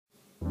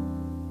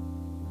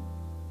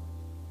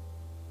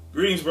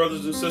Greetings,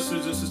 brothers and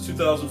sisters. This is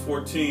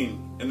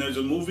 2014, and there's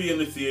a movie in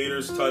the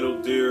theaters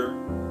titled Dear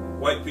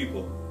White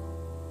People.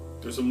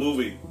 There's a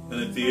movie in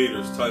the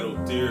theaters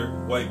titled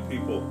Dear White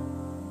People.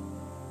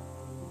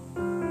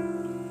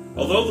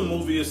 Although the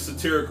movie is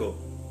satirical,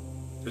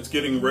 it's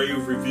getting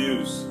rave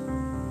reviews.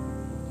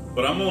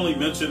 But I'm only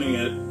mentioning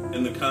it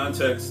in the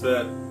context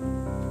that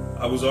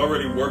I was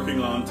already working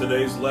on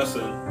today's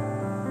lesson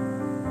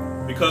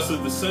because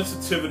of the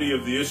sensitivity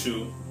of the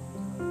issue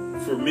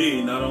for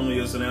me, not only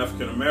as an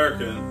African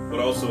American, but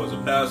also as a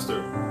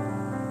pastor.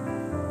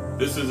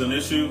 This is an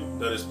issue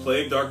that has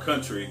plagued our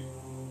country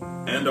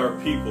and our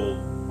people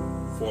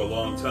for a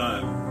long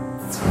time.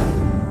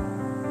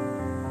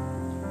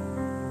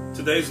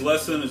 Today's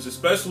lesson is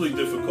especially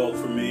difficult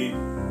for me,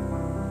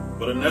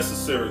 but a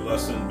necessary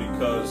lesson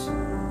because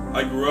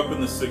I grew up in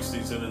the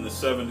 60s and in the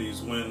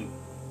 70s when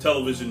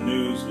television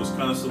news was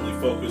constantly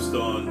focused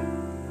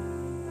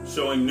on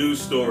showing news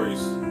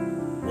stories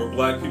where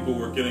black people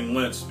were getting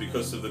lynched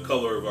because of the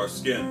color of our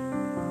skin.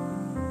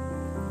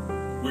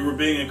 We were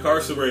being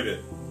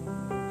incarcerated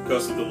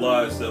because of the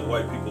lies that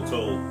white people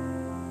told.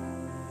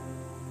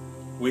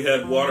 We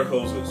had water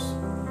hoses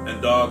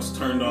and dogs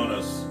turned on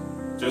us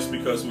just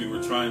because we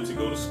were trying to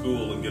go to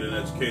school and get an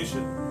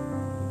education.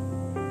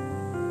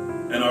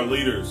 And our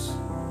leaders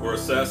were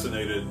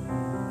assassinated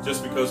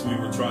just because we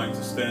were trying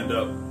to stand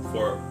up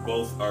for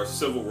both our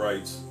civil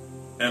rights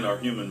and our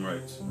human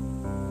rights.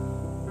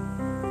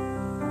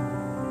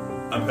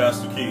 I'm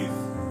Pastor Keith,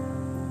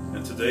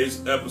 and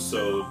today's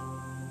episode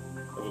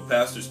of A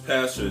Pastor's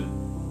Passion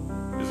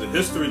is a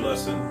history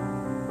lesson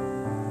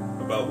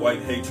about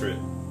white hatred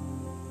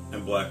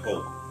and black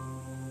hope.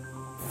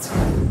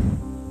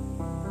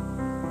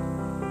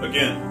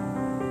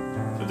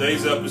 Again,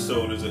 today's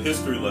episode is a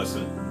history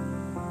lesson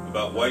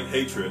about white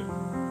hatred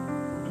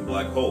and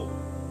black hope.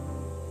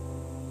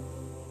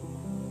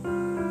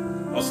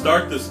 I'll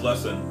start this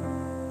lesson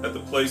at the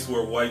place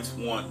where whites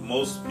want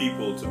most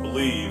people to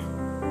believe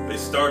they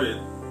started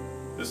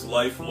this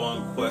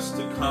lifelong quest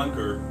to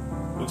conquer,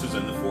 which is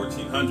in the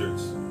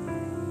 1400s.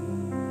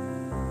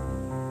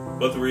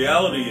 But the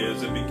reality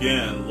is it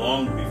began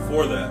long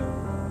before that.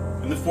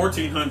 In the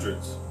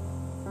 1400s,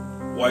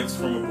 whites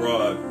from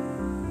abroad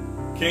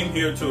came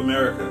here to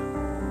America,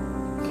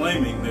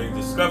 claiming they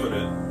discovered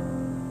it,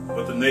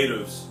 but the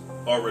natives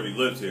already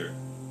lived here.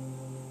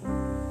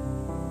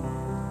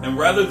 And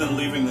rather than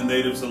leaving the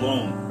natives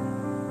alone,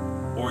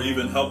 or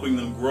even helping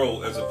them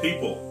grow as a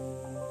people,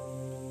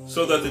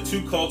 so that the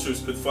two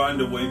cultures could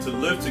find a way to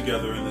live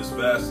together in this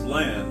vast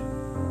land,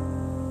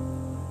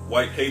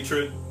 white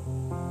hatred,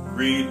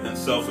 greed, and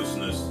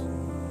selfishness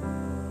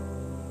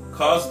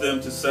caused them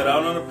to set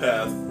out on a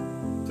path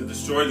to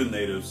destroy the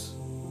natives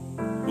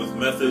with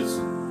methods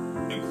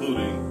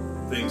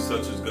including things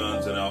such as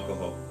guns and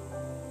alcohol.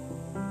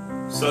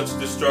 Such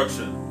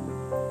destruction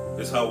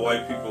is how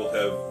white people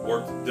have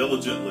worked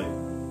diligently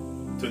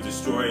to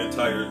destroy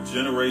entire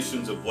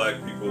generations of black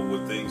people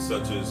with things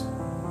such as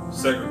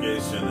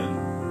segregation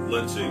and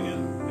lynching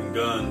and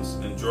guns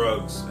and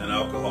drugs and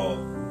alcohol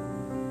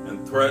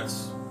and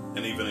threats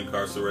and even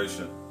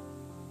incarceration.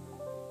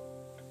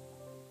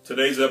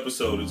 Today's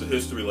episode is a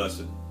history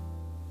lesson,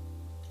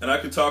 and I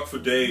could talk for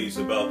days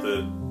about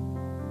the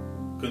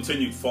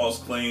continued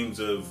false claims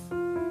of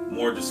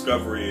more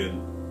discovery in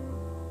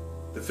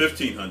the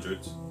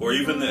 1500s, or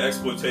even the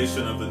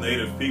exploitation of the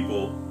native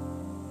people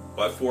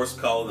by forced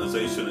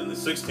colonization in the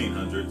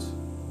 1600s,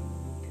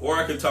 or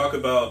I could talk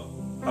about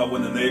how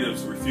when the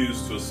natives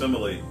refused to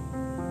assimilate,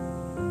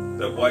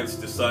 that whites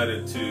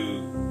decided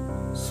to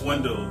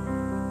swindle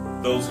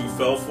those who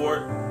fell for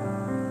it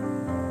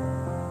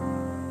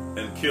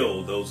and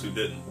kill those who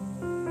didn't.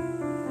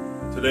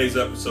 Today's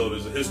episode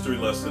is a history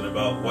lesson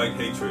about white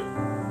hatred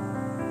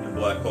and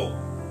black hope.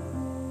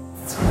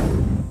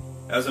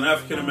 As an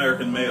African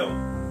American male,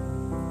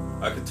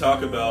 I could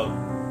talk about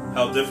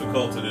how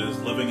difficult it is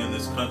living in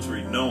this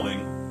country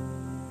knowing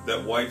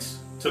that whites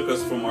took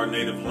us from our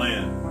native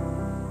land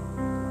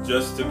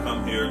just to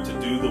come here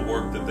to do the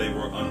work that they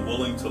were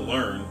unwilling to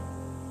learn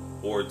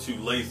or too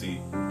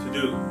lazy to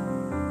do.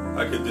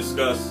 I could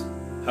discuss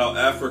how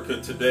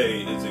Africa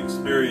today is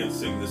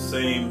experiencing the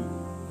same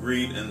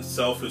greed and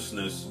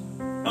selfishness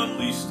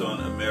unleashed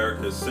on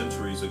America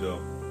centuries ago.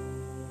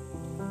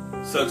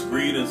 Such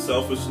greed and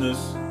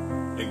selfishness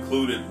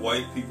included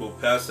white people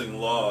passing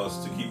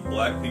laws to keep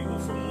black people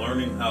from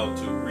learning how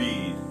to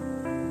read,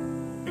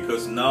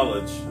 because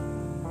knowledge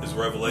is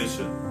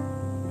revelation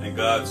and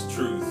God's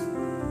truth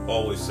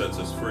always sets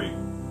us free.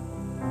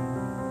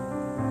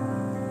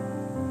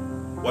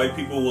 White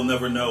people will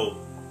never know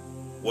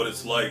what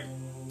it's like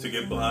to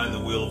get behind the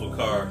wheel of a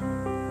car,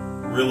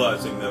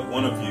 realizing that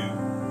one of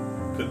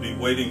you could be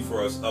waiting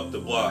for us up the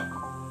block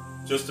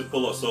just to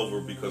pull us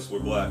over because we're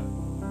black.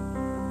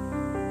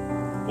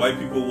 White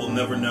people will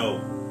never know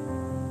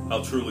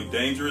how truly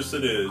dangerous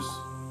it is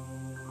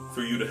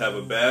for you to have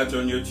a badge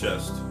on your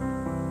chest,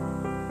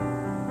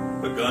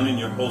 a gun in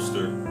your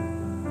holster,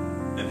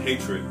 and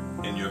hatred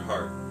in your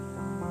heart.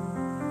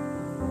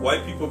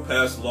 White people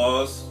pass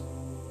laws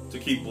to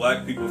keep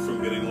black people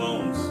from getting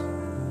loans.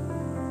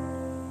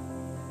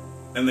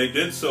 And they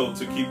did so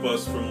to keep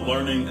us from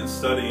learning and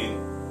studying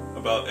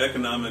about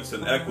economics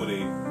and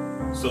equity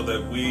so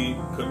that we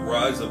could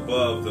rise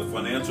above the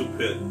financial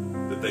pit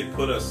that they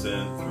put us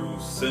in through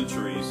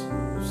centuries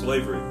of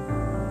slavery.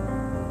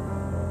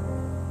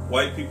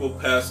 White people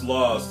passed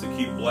laws to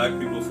keep black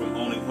people from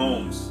owning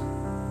homes,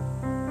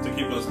 to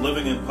keep us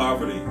living in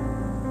poverty,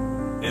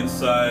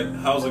 inside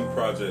housing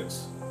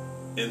projects,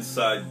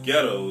 inside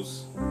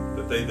ghettos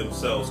that they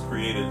themselves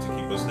created to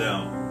keep us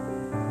down.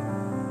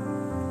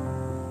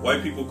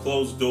 White people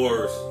closed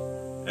doors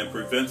and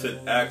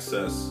prevented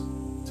access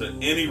to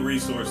any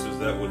resources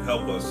that would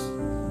help us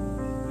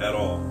at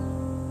all.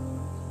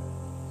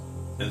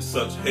 And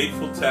such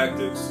hateful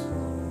tactics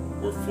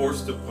were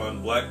forced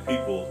upon black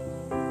people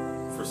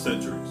for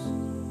centuries.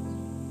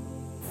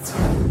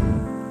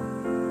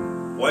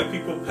 White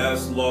people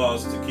passed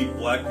laws to keep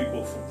black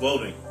people from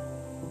voting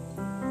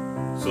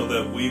so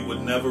that we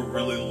would never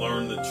really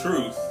learn the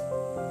truth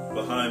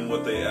behind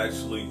what they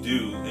actually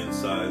do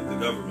inside the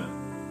government.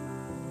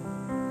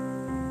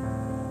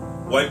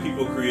 White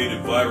people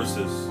created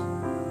viruses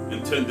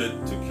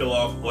intended to kill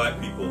off black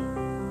people,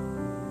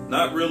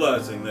 not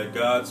realizing that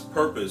God's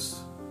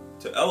purpose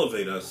to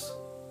elevate us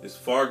is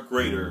far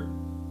greater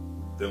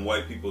than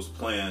white people's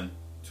plan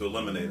to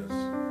eliminate us.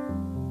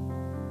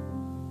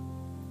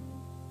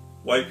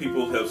 White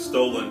people have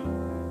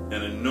stolen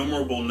an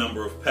innumerable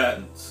number of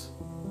patents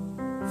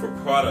for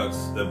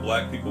products that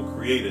black people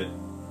created,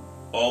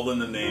 all in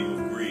the name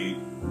of greed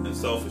and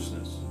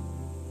selfishness.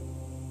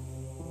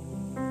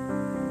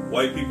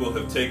 White people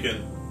have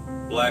taken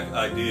black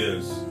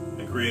ideas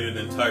and created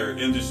entire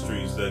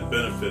industries that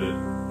benefited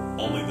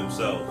only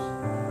themselves.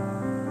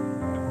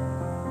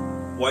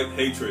 White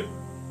hatred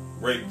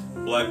raped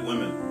black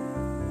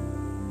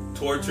women,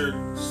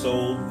 tortured,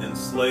 sold,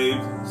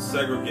 enslaved,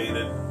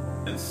 segregated,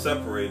 and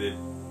separated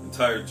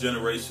entire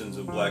generations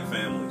of black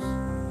families.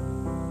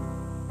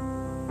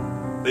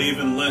 They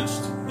even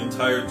lynched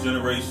entire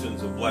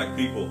generations of black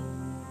people,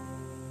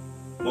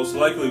 most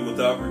likely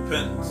without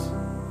repentance,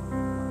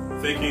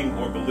 thinking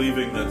or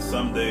believing that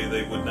someday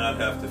they would not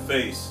have to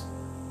face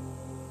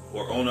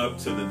or own up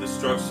to the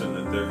destruction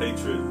that their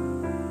hatred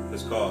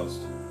has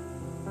caused.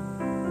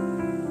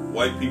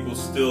 White people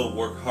still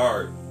work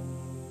hard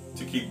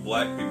to keep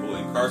black people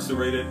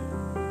incarcerated,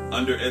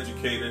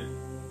 undereducated,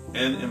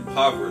 and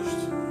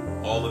impoverished,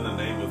 all in the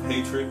name of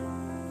hatred,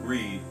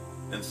 greed,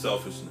 and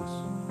selfishness.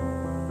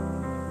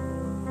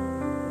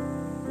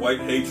 White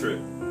hatred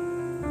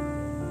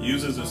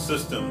uses a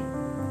system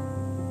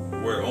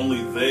where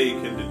only they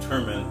can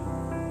determine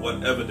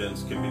what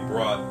evidence can be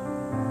brought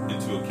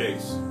into a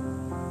case.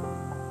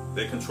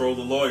 They control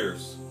the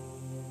lawyers,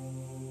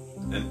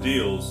 and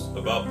deals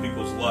about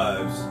people's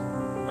lives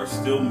are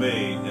still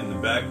made in the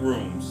back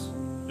rooms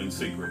in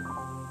secret.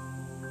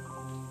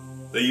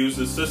 They use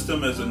the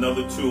system as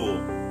another tool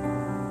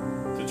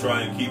to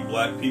try and keep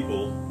black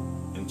people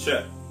in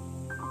check.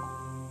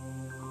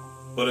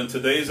 But in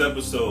today's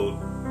episode,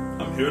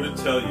 I'm here to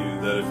tell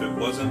you that if it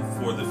wasn't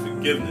for the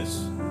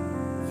forgiveness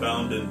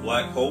found in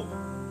Black hope,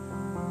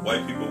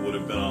 white people would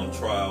have been on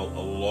trial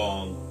a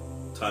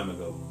long time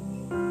ago.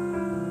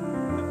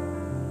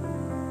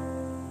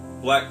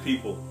 Black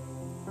people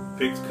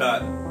picked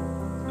cotton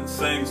and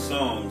sang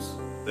songs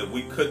that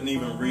we couldn't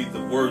even read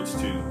the words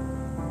to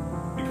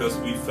because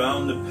we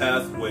found the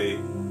pathway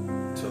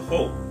to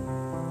hope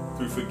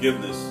through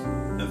forgiveness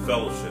and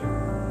fellowship.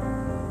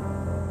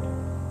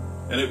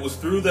 And it was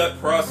through that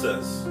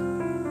process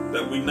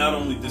that we not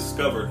only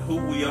discovered who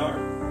we are,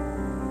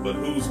 but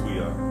whose we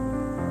are.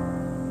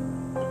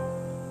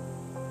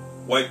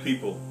 White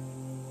people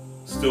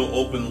still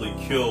openly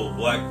kill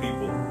black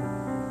people,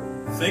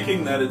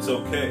 thinking that it's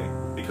okay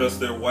because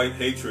their white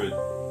hatred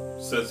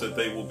says that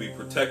they will be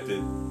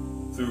protected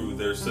through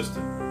their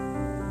system.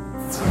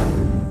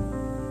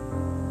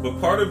 But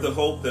part of the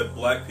hope that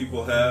black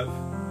people have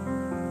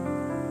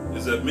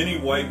is that many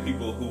white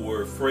people who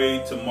were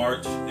afraid to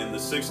march in the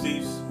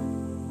 60s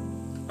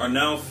are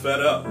now fed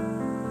up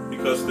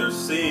because they're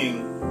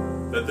seeing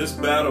that this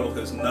battle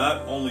has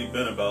not only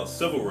been about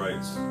civil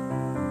rights,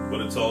 but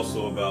it's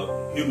also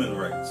about human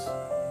rights.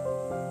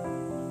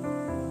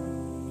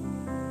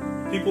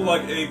 People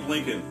like Abe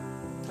Lincoln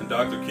and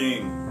Dr.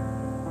 King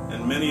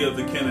and many of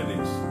the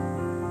Kennedys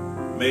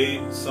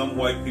made some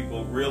white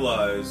people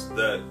realize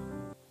that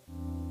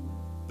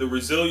the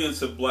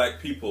resilience of black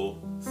people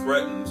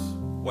threatens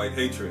white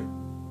hatred.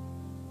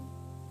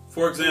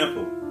 For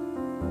example,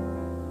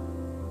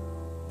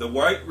 the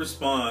white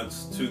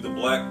response to the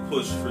black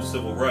push for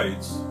civil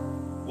rights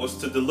was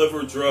to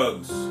deliver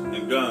drugs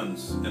and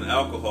guns and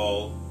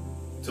alcohol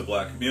to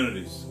black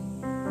communities.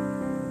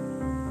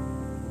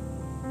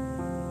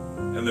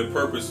 And their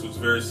purpose was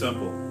very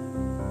simple: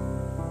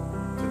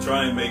 to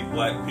try and make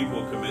black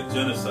people commit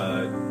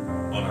genocide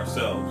on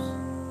ourselves.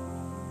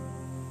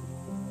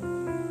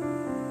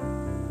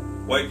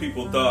 White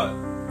people thought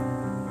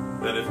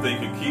that if they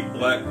could keep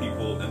black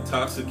people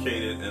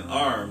intoxicated and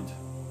armed,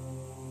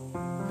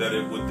 that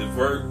it would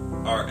divert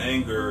our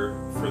anger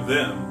for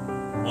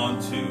them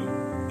onto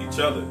each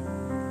other.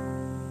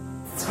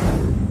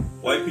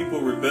 White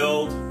people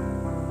rebelled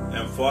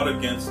and fought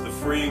against the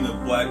freeing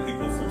of black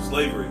people from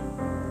slavery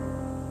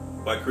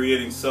by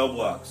creating cell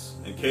blocks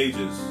and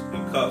cages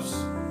and cuffs,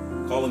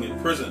 calling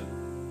it prison,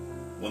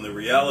 when the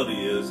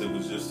reality is it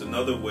was just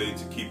another way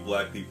to keep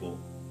black people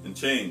in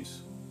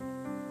chains.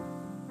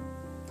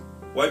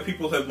 White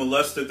people have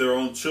molested their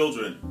own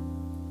children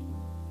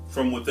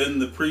from within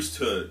the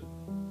priesthood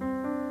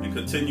and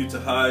continue to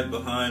hide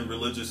behind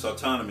religious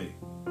autonomy.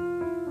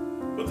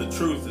 But the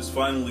truth is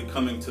finally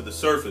coming to the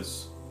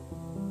surface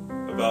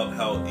about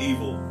how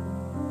evil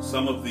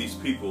some of these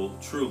people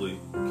truly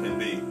can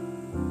be.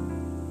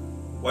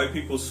 White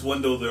people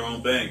swindle their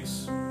own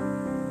banks,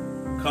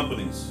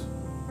 companies,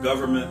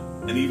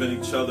 government, and even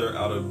each other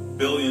out of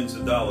billions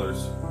of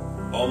dollars,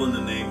 all in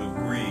the name of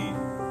greed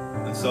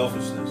and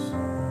selfishness.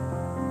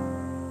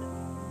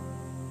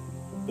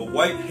 But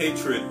white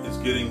hatred is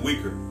getting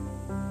weaker,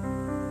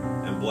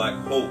 and black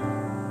hope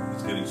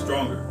is getting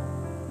stronger.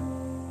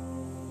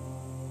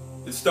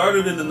 It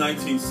started in the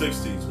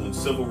 1960s when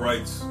civil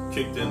rights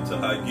kicked into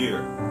high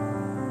gear.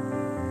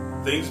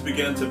 Things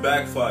began to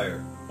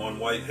backfire on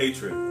white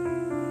hatred.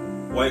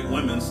 White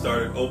women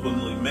started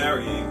openly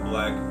marrying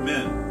black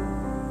men.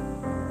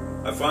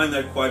 I find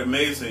that quite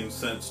amazing,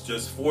 since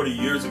just 40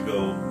 years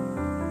ago,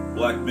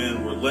 black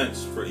men were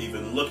lynched for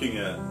even looking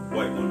at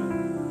white women.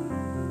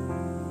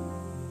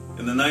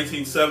 In the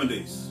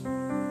 1970s,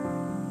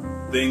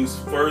 things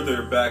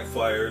further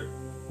backfired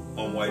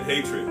on white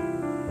hatred.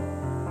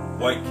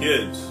 White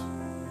kids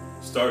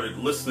started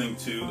listening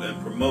to and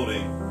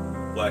promoting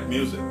black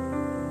music.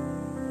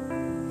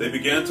 They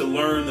began to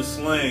learn the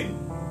slang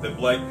that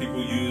black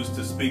people used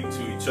to speak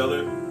to each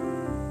other,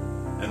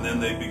 and then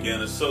they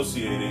began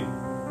associating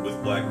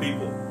with black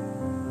people.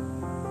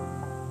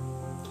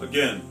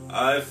 Again,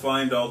 I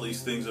find all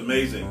these things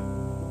amazing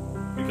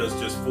because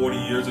just 40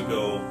 years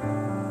ago,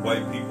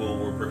 white people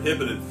were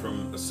prohibited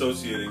from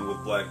associating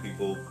with black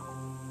people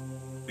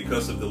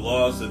because of the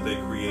laws that they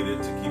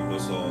created to keep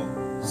us all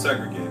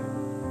segregated.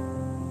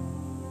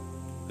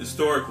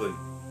 Historically,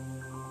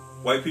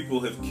 white people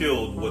have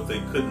killed what they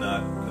could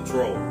not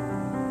control.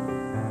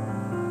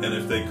 And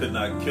if they could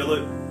not kill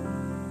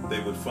it, they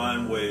would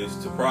find ways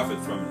to profit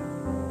from it.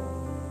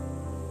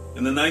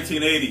 In the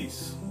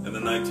 1980s and the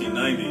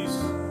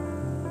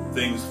 1990s,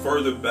 things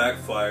further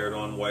backfired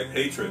on white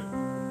hatred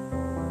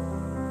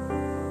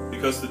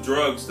because the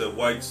drugs that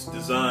whites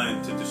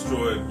designed to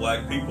destroy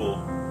black people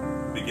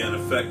began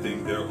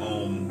affecting their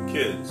own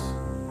kids.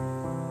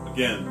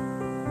 Again,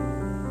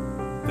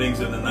 things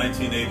in the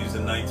 1980s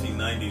and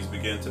 1990s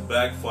began to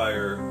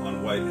backfire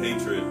on white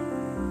hatred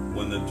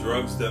when the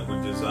drugs that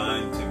were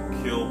designed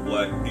to kill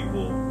black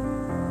people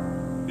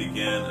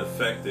began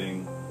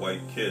affecting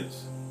white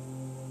kids.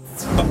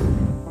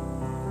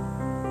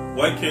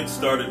 White kids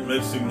started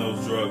mixing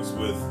those drugs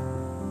with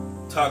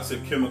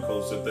toxic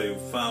chemicals that they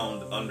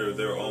found under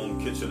their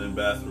own kitchen and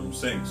bathroom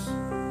sinks.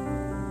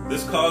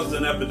 This caused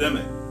an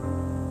epidemic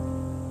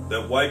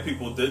that white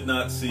people did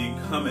not see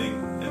coming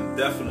and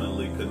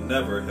definitely could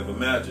never have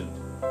imagined.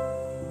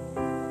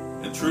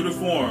 And true to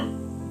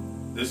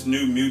form, this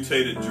new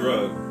mutated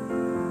drug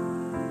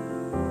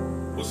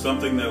was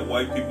something that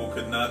white people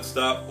could not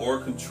stop or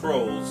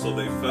control, so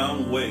they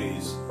found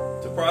ways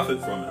to profit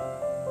from it.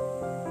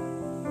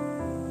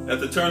 At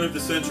the turn of the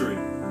century,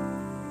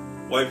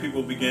 white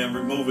people began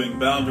removing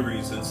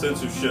boundaries and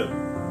censorship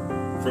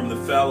from the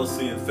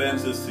fallacy and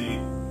fantasy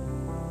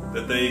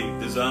that they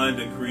designed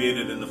and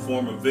created in the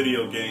form of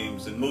video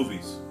games and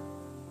movies.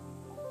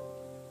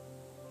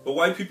 But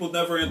white people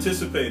never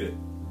anticipated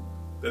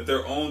that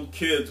their own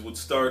kids would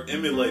start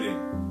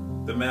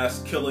emulating the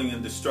mass killing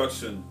and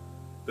destruction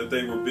that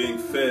they were being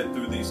fed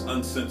through these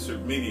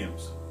uncensored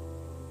mediums.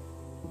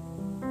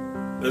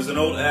 There's an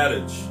old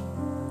adage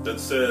that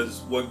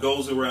says, what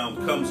goes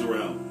around comes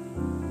around.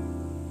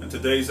 And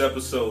today's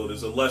episode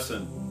is a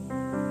lesson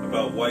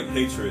about white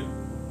hatred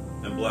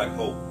and black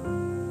hope.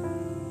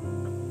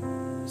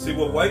 See,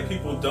 what white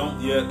people don't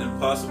yet and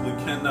possibly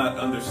cannot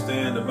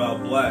understand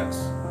about blacks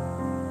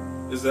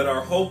is that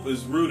our hope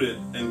is rooted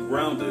and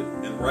grounded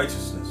in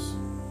righteousness.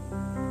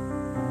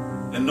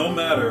 And no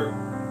matter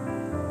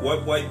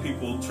what white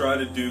people try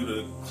to do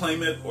to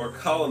claim it or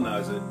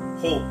colonize it,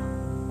 hope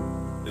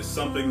is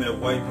something that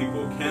white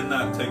people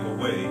cannot take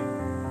away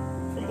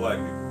from black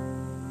people.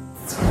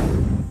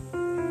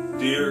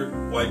 Dear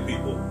white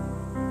people,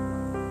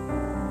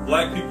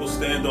 black people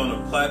stand on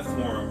a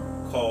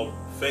platform called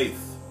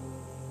faith.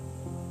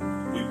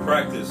 We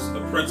practice a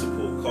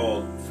principle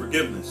called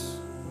forgiveness,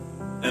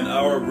 and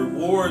our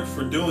reward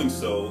for doing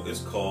so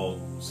is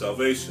called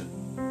salvation.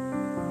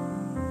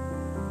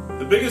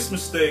 The biggest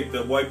mistake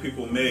that white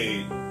people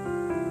made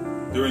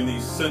during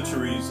these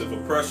centuries of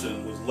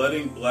oppression was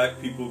letting black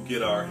people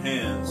get our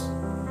hands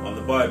on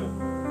the Bible.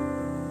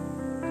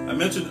 I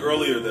mentioned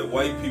earlier that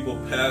white people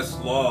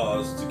passed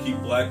laws to keep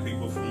black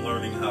people from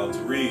learning how to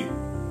read.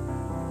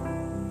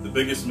 The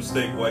biggest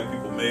mistake white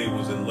people made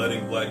was in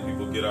letting black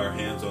people get our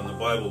hands on the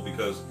Bible,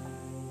 because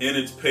in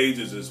its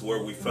pages is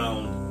where we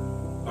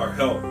found our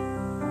help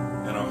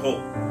and our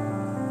hope,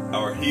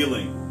 our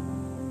healing,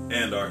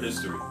 and our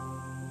history.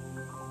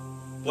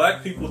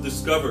 Black people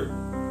discovered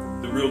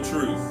the real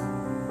truth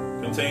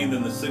contained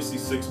in the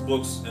 66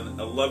 books and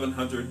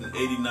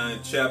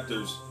 1,189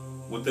 chapters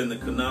within the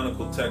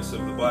canonical text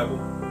of the Bible.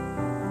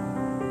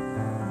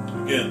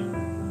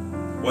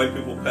 Again, white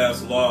people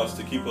passed laws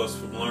to keep us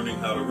from learning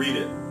how to read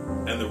it,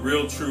 and the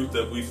real truth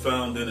that we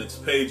found in its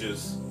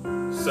pages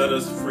set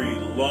us free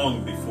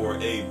long before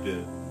Abe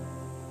did.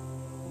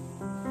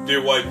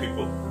 Dear white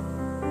people,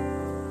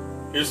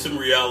 here's some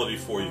reality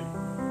for you.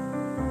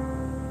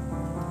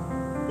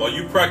 While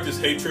you practice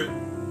hatred,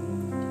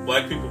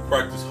 black people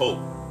practice hope.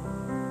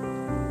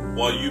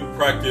 While you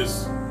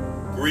practice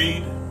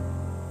greed,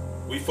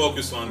 we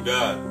focus on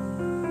God.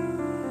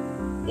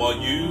 While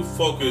you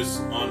focus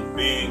on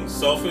being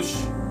selfish,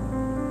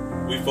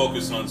 we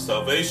focus on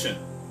salvation.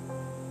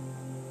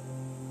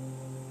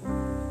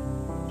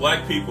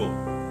 Black people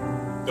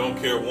don't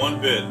care one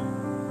bit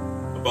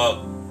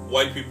about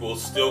white people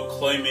still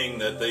claiming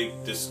that they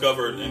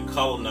discovered and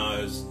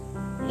colonized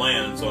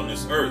lands on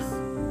this earth.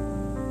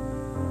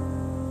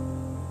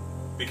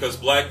 Because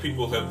black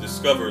people have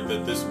discovered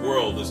that this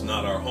world is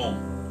not our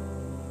home.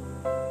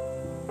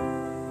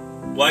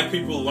 Black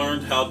people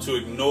learned how to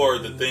ignore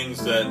the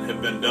things that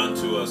have been done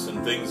to us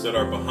and things that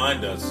are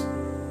behind us,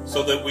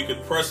 so that we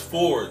could press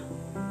forward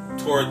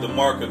toward the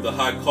mark of the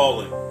high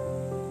calling,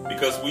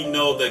 because we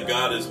know that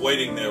God is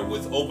waiting there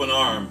with open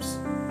arms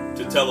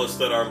to tell us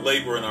that our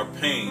labor and our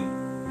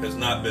pain has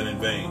not been in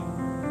vain.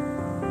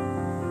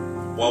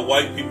 While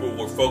white people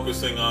were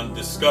focusing on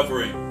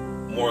discovering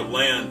more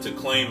land to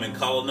claim and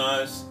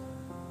colonize,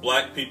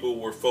 black people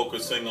were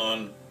focusing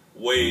on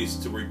ways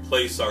to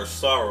replace our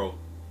sorrow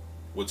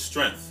with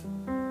strength.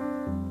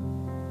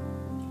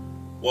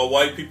 While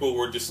white people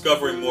were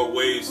discovering more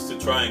ways to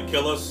try and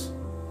kill us,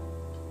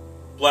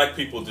 black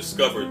people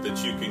discovered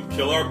that you can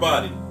kill our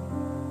body,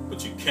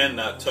 but you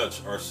cannot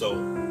touch our soul.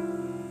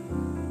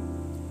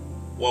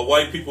 While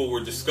white people were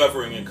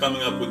discovering and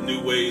coming up with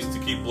new ways to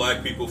keep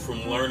black people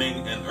from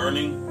learning and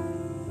earning,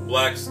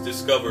 blacks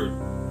discovered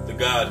the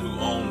God who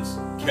owns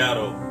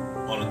cattle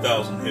on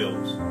 1,000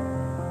 hills.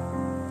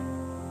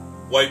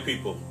 White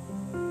people,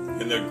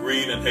 in their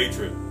greed and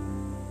hatred,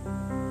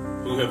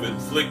 who have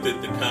inflicted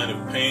the kind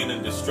of pain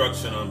and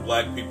destruction on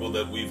black people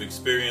that we've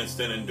experienced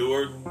and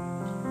endured,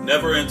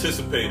 never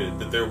anticipated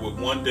that there would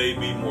one day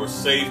be more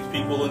saved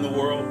people in the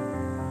world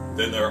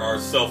than there are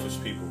selfish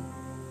people,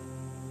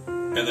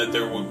 and that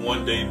there would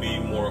one day be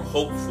more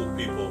hopeful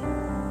people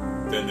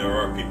than there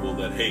are people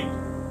that hate.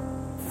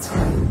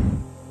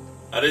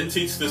 I didn't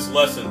teach this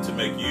lesson to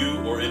make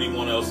you or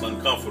anyone else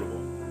uncomfortable.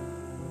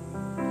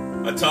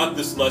 I taught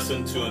this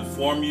lesson to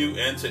inform you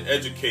and to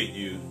educate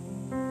you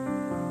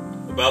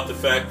about the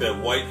fact that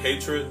white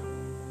hatred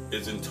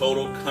is in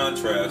total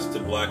contrast to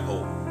black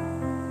hope.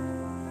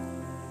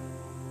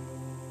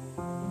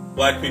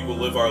 Black people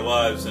live our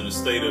lives in a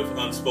state of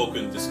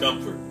unspoken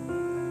discomfort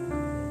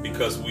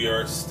because we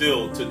are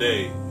still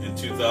today in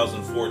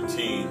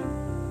 2014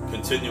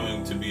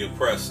 continuing to be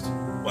oppressed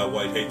by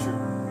white hatred.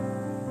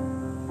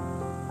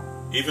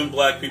 Even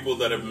black people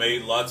that have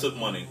made lots of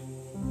money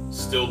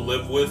still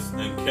live with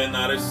and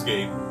cannot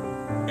escape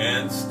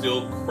and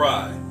still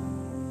cry,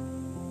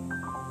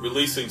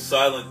 releasing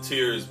silent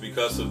tears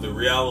because of the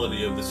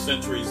reality of the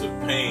centuries of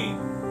pain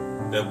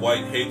that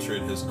white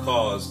hatred has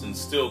caused and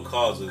still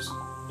causes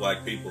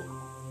black people.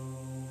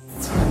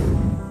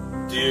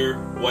 Dear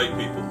white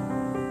people,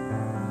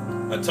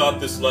 I taught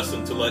this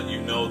lesson to let you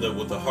know that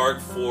with a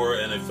heart for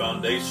and a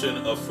foundation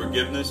of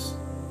forgiveness,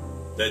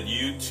 that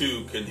you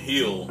too can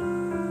heal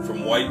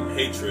from white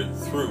hatred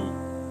through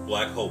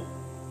black hope.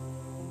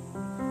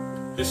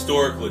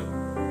 Historically,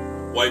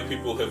 white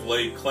people have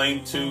laid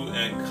claim to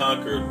and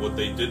conquered what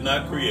they did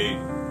not create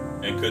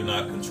and could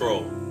not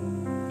control.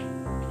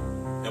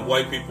 And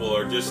white people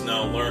are just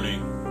now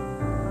learning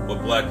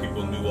what black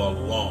people knew all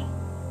along.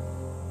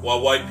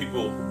 While white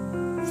people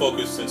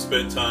focused and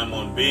spent time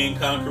on being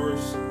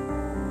conquerors,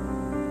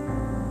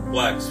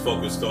 blacks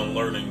focused on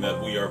learning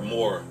that we are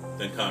more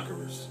than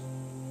conquerors.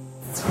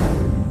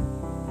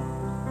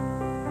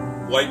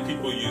 White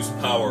people use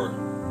power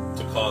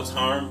to cause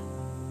harm.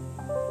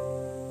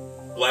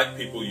 Black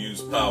people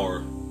use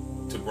power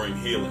to bring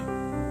healing.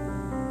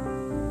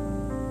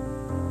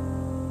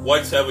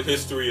 Whites have a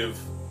history of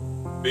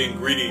being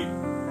greedy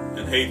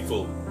and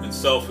hateful and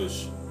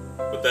selfish,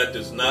 but that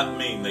does not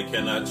mean they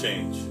cannot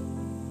change.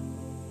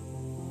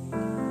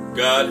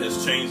 God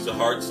has changed the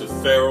hearts of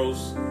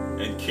pharaohs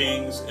and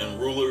kings and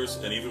rulers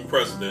and even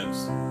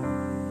presidents,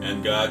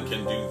 and God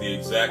can do the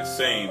exact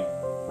same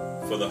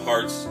for the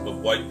hearts of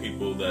white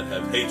people that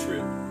have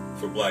hatred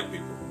for black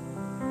people.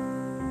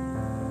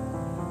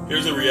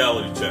 Here's a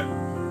reality check.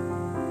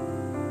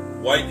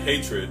 White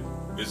hatred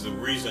is the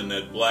reason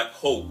that black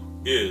hope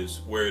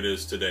is where it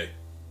is today.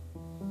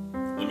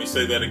 Let me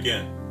say that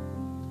again.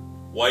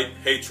 White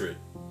hatred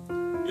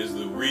is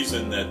the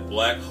reason that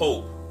black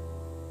hope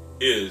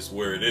is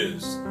where it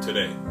is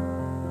today.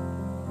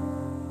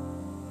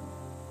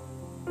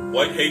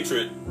 White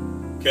hatred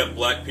kept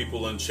black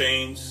people in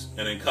chains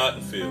and in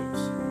cotton fields,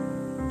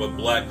 but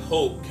black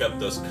hope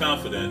kept us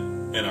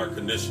confident in our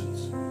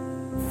conditions.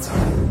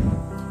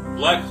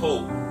 Black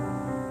hope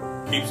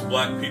keeps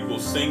black people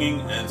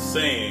singing and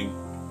saying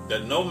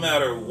that no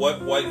matter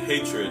what white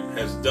hatred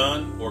has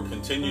done or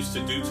continues to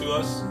do to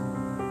us,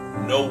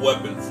 no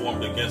weapon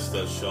formed against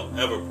us shall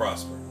ever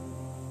prosper.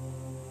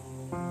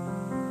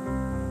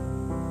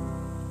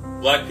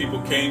 Black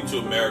people came to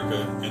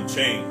America in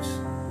chains,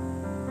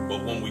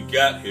 but when we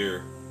got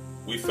here,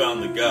 we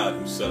found the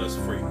God who set us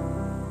free.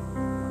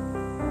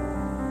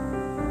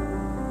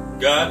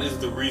 God is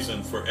the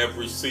reason for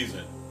every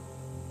season,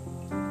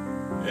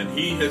 and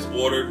He has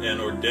ordered and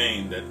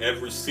ordained that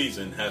every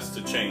season has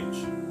to change.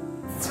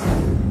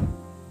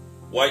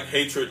 White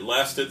hatred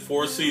lasted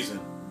for a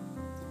season,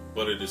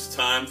 but it is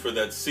time for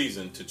that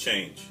season to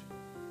change.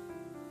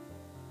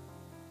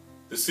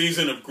 The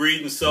season of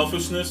greed and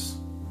selfishness,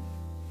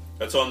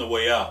 that's on the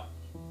way out,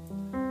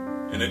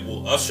 and it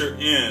will usher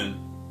in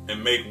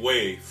and make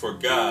way for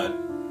God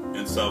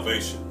and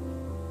salvation.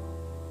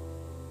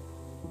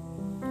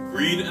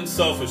 Greed and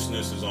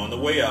selfishness is on the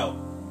way out,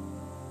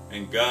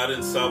 and God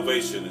and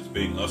salvation is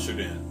being ushered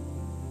in.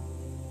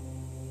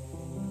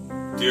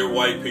 Dear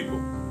white people,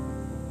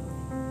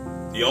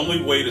 the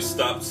only way to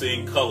stop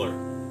seeing color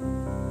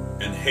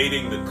and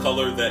hating the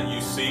color that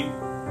you see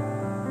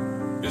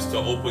is to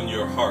open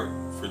your heart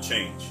for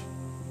change.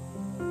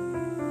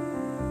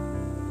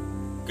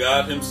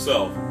 God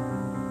Himself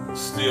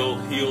still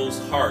heals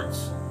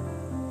hearts,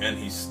 and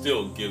He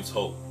still gives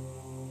hope.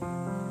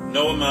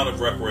 No amount of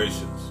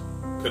reparations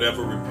could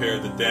ever repair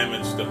the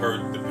damage, the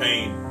hurt, the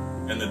pain,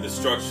 and the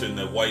destruction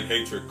that white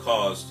hatred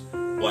caused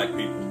black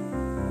people.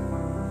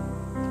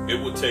 It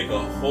would take a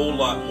whole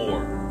lot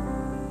more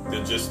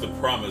than just the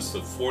promise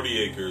of 40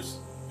 acres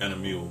and a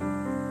mule.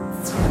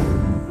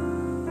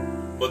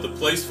 But the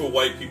place for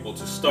white people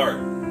to start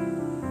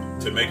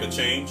to make a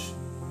change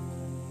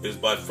is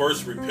by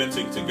first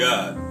repenting to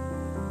God,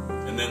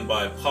 and then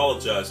by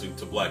apologizing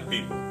to black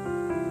people.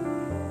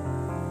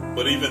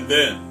 But even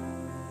then,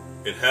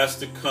 it has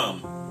to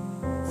come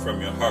from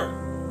your heart.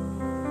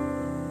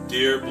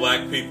 Dear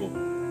black people,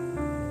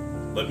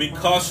 let me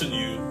caution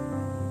you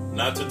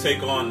not to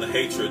take on the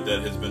hatred that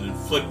has been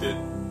inflicted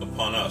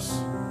upon us,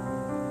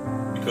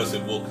 because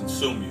it will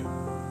consume you.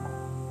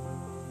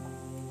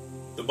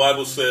 The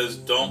Bible says,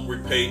 don't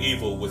repay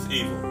evil with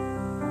evil,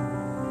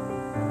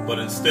 but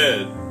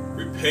instead,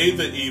 repay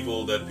the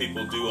evil that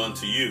people do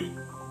unto you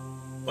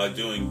by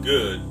doing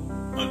good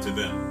unto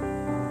them.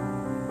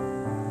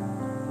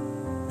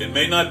 It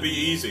may not be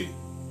easy,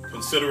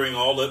 considering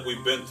all that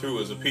we've been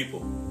through as a people,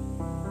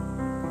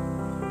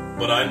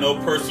 but I know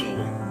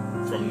personally,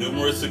 from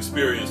numerous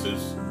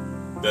experiences,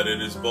 that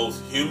it is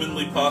both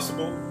humanly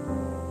possible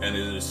and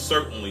it is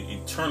certainly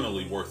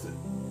eternally worth it.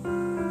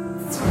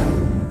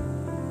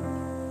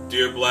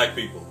 Dear black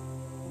people,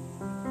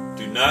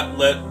 do not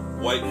let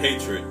white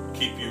hatred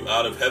keep you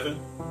out of heaven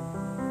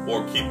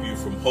or keep you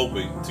from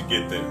hoping to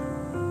get there.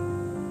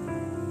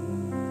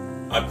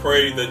 I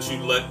pray that you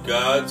let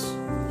God's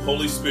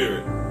Holy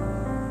Spirit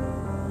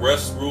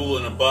rest, rule,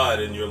 and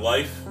abide in your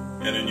life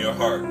and in your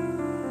heart.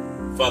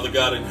 Father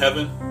God in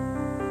heaven,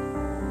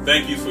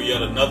 thank you for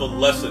yet another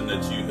lesson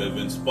that you have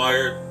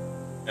inspired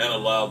and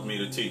allowed me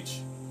to teach.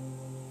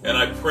 And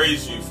I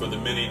praise you for the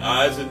many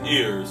eyes and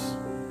ears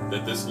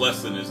that this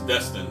lesson is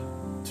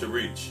destined to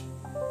reach.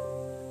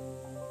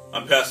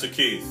 I'm Pastor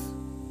Keith.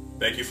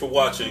 Thank you for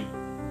watching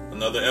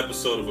another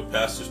episode of A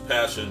Pastor's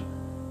Passion.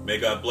 May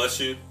God bless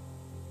you,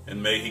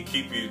 and may He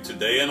keep you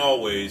today and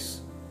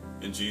always.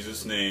 In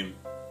Jesus' name,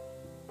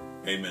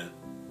 amen.